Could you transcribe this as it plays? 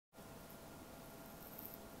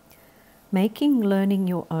Making Learning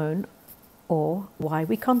Your Own, or Why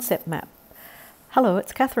We Concept Map. Hello,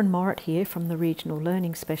 it's Catherine Morritt here from the Regional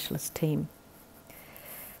Learning Specialist team.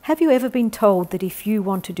 Have you ever been told that if you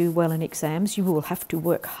want to do well in exams, you will have to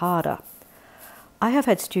work harder? I have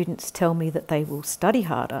had students tell me that they will study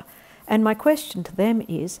harder, and my question to them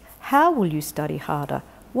is, how will you study harder?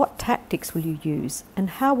 What tactics will you use?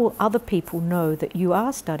 And how will other people know that you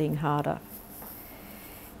are studying harder?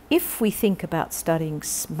 If we think about studying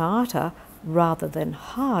smarter rather than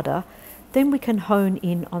harder, then we can hone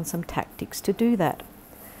in on some tactics to do that.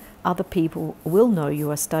 Other people will know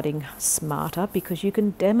you are studying smarter because you can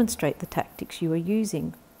demonstrate the tactics you are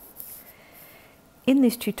using. In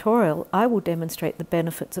this tutorial, I will demonstrate the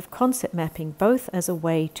benefits of concept mapping both as a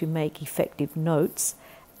way to make effective notes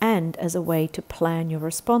and as a way to plan your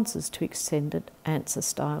responses to extended answer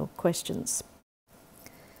style questions.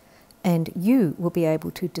 And you will be able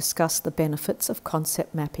to discuss the benefits of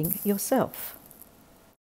concept mapping yourself.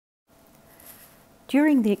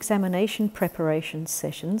 During the examination preparation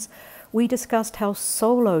sessions, we discussed how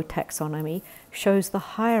solo taxonomy shows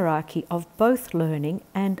the hierarchy of both learning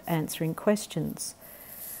and answering questions.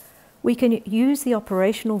 We can use the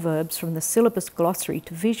operational verbs from the syllabus glossary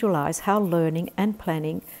to visualize how learning and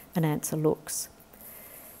planning an answer looks.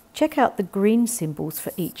 Check out the green symbols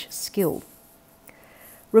for each skill.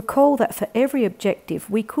 Recall that for every objective,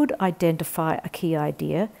 we could identify a key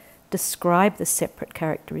idea, describe the separate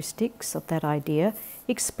characteristics of that idea,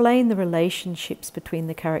 explain the relationships between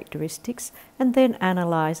the characteristics, and then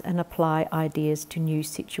analyze and apply ideas to new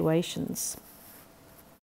situations.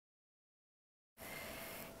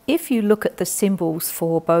 If you look at the symbols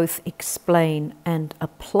for both explain and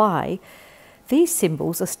apply, these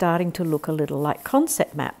symbols are starting to look a little like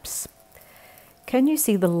concept maps. Can you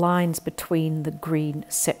see the lines between the green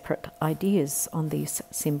separate ideas on these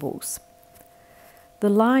symbols? The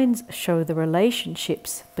lines show the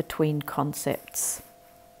relationships between concepts.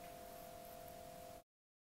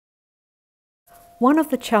 One of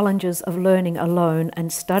the challenges of learning alone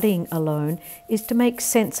and studying alone is to make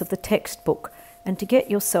sense of the textbook and to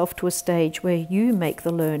get yourself to a stage where you make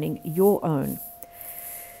the learning your own.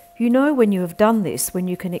 You know when you have done this, when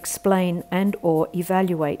you can explain and/or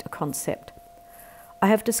evaluate a concept. I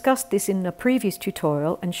have discussed this in a previous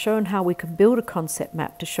tutorial and shown how we can build a concept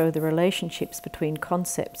map to show the relationships between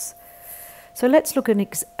concepts. So let's look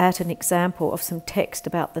at an example of some text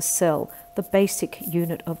about the cell, the basic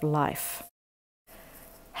unit of life.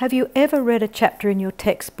 Have you ever read a chapter in your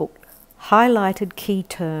textbook, highlighted key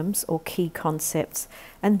terms or key concepts,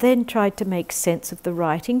 and then tried to make sense of the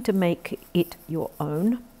writing to make it your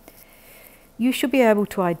own? You should be able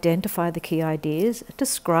to identify the key ideas,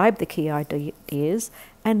 describe the key ideas,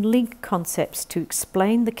 and link concepts to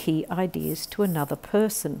explain the key ideas to another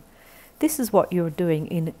person. This is what you're doing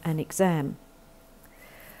in an exam.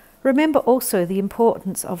 Remember also the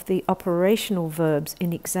importance of the operational verbs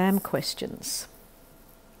in exam questions.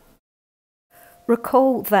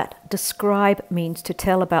 Recall that describe means to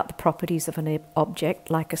tell about the properties of an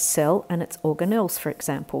object, like a cell and its organelles, for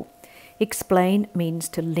example. Explain means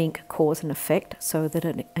to link cause and effect, so that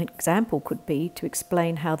an example could be to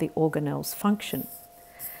explain how the organelles function.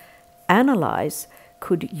 Analyze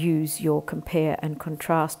could use your compare and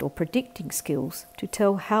contrast or predicting skills to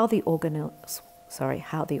tell how the organelles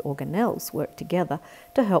work together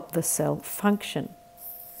to help the cell function.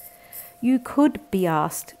 You could be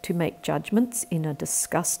asked to make judgments in a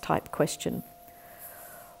discuss type question.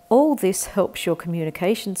 All this helps your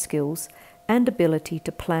communication skills and ability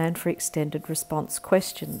to plan for extended response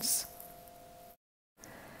questions.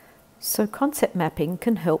 So concept mapping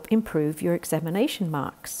can help improve your examination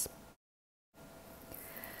marks.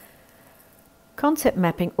 Concept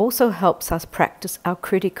mapping also helps us practice our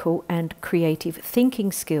critical and creative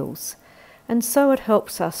thinking skills, and so it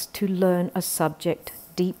helps us to learn a subject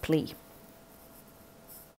deeply.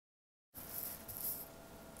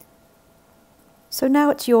 So now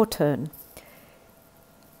it's your turn.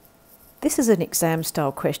 This is an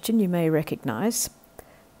exam-style question you may recognise.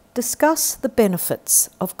 Discuss the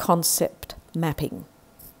benefits of concept mapping.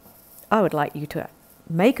 I would like you to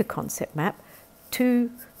make a concept map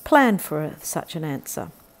to plan for such an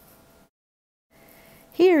answer.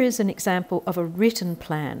 Here is an example of a written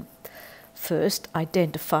plan. First,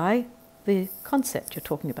 identify the concept you're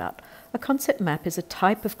talking about. A concept map is a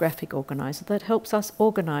type of graphic organiser that helps us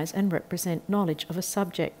organise and represent knowledge of a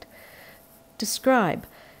subject. Describe.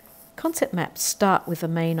 Concept maps start with a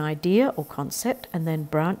main idea or concept and then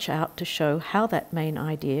branch out to show how that main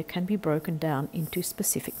idea can be broken down into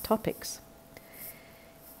specific topics.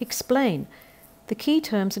 Explain. The key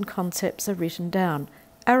terms and concepts are written down.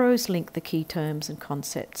 Arrows link the key terms and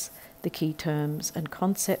concepts. The key terms and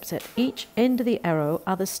concepts at each end of the arrow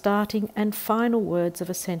are the starting and final words of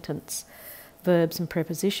a sentence. Verbs and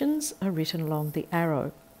prepositions are written along the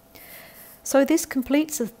arrow. So this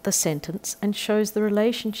completes the sentence and shows the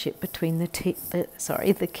relationship between the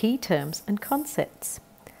key terms and concepts.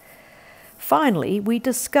 Finally, we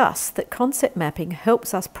discuss that concept mapping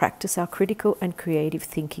helps us practice our critical and creative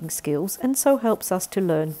thinking skills and so helps us to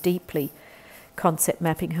learn deeply. Concept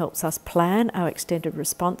mapping helps us plan our extended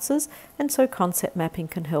responses, and so concept mapping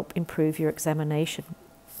can help improve your examination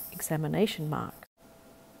mark.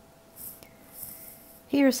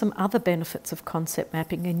 Here are some other benefits of concept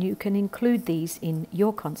mapping, and you can include these in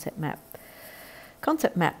your concept map.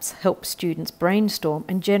 Concept maps help students brainstorm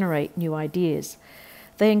and generate new ideas.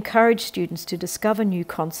 They encourage students to discover new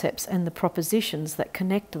concepts and the propositions that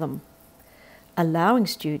connect them, allowing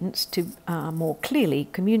students to more clearly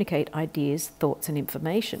communicate ideas, thoughts, and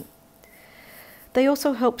information. They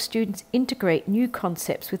also help students integrate new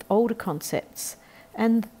concepts with older concepts,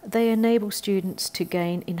 and they enable students to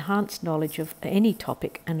gain enhanced knowledge of any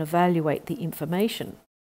topic and evaluate the information.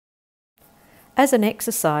 As an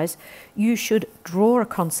exercise, you should draw a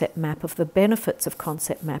concept map of the benefits of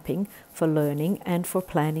concept mapping for learning and for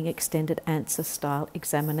planning extended answer style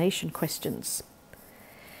examination questions.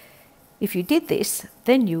 If you did this,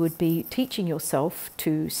 then you would be teaching yourself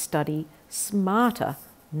to study smarter,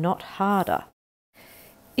 not harder.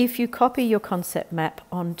 If you copy your concept map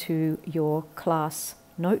onto your class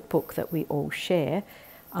notebook that we all share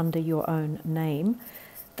under your own name,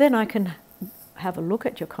 then I can have a look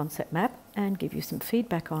at your concept map and give you some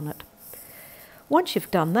feedback on it. Once you've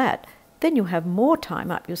done that, then you'll have more time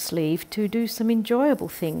up your sleeve to do some enjoyable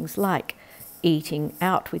things like eating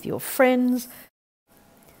out with your friends,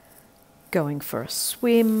 going for a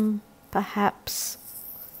swim, perhaps,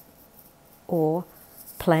 or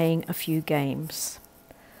playing a few games.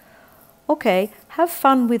 Okay, have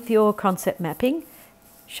fun with your concept mapping.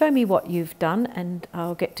 Show me what you've done and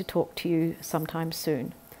I'll get to talk to you sometime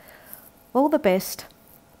soon. All the best.